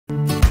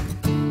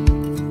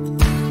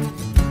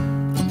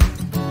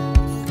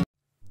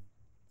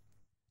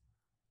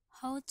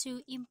How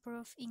to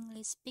improve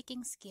English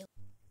speaking skill.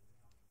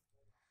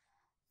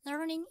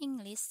 Learning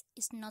English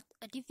is not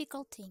a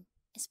difficult thing,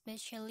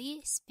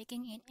 especially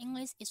speaking in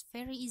English is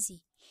very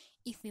easy.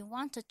 If you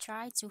want to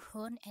try to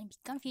hone and be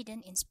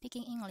confident in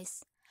speaking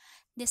English,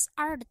 these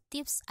are the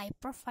tips I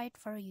provide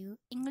for you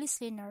English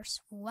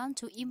learners who want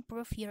to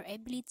improve your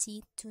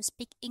ability to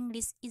speak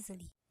English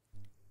easily.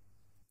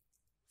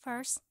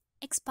 First,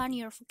 expand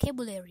your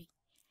vocabulary.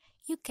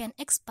 You can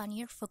expand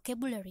your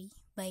vocabulary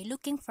by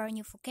looking for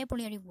new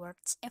vocabulary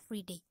words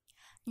every day.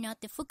 Note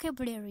the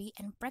vocabulary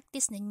and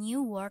practice the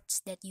new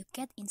words that you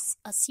get in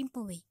a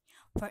simple way.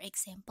 For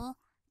example,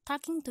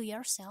 talking to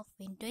yourself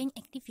when doing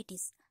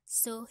activities,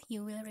 so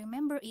you will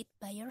remember it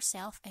by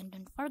yourself and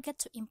don't forget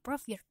to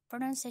improve your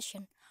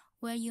pronunciation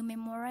while you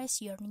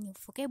memorize your new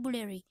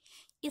vocabulary.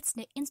 It's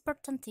the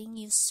important thing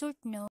you should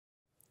know.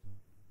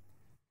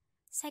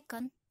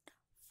 Second,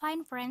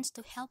 find friends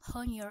to help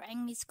hone your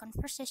English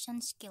conversation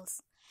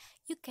skills.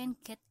 You can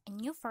get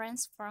new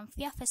friends from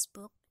via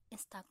Facebook,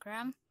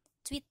 Instagram,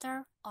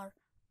 Twitter, or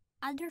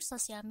other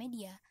social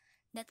media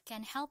that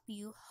can help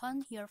you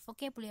hone your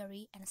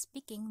vocabulary and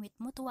speaking with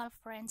mutual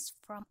friends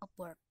from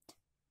abroad.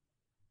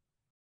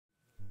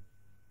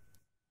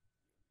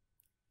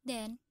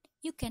 Then,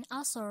 you can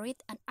also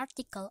read an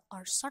article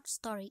or short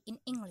story in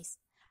English.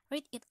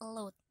 Read it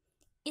aloud.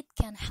 It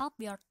can help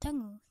your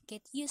tongue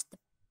get used to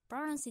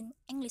pronouncing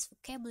English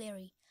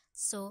vocabulary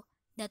so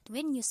that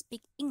when you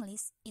speak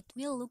English, it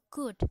will look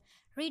good.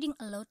 Reading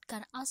aloud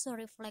can also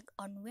reflect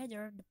on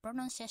whether the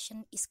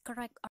pronunciation is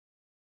correct or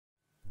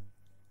not.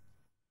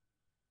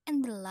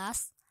 And the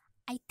last,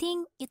 I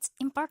think it's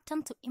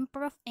important to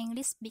improve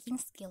English speaking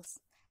skills.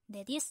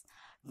 That is,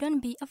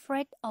 don't be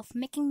afraid of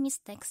making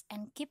mistakes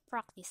and keep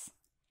practice.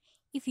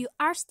 If you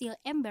are still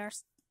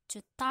embarrassed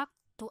to talk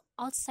to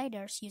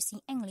outsiders using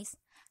English,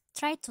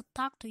 try to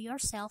talk to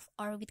yourself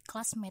or with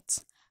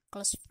classmates,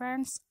 close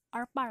friends,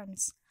 or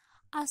parents.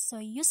 Also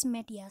use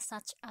media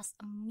such as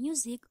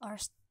music or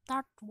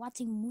start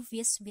watching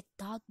movies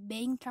without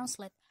being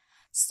translated,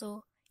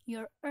 so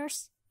your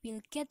ears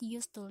will get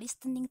used to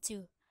listening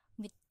to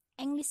with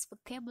English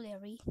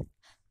vocabulary.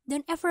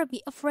 Don't ever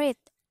be afraid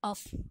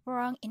of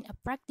wrong in a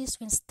practice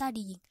when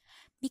studying,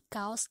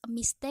 because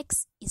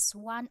mistakes is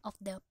one of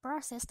the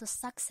process to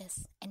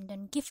success, and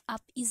don't give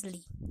up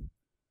easily.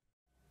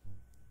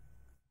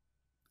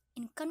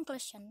 In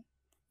conclusion,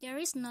 there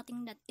is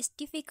nothing that is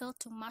difficult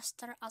to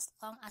master as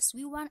long as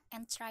we want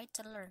and try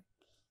to learn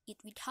it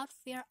without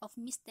fear of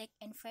mistake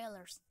and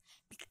failures,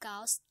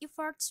 because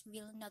efforts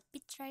will not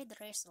betray the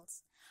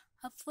results.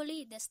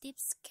 Hopefully, the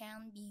tips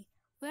can be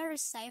very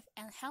safe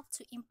and help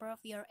to improve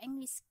your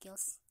English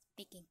skills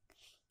speaking.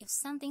 If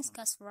something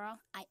goes wrong,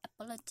 I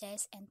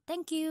apologize and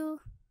thank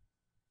you.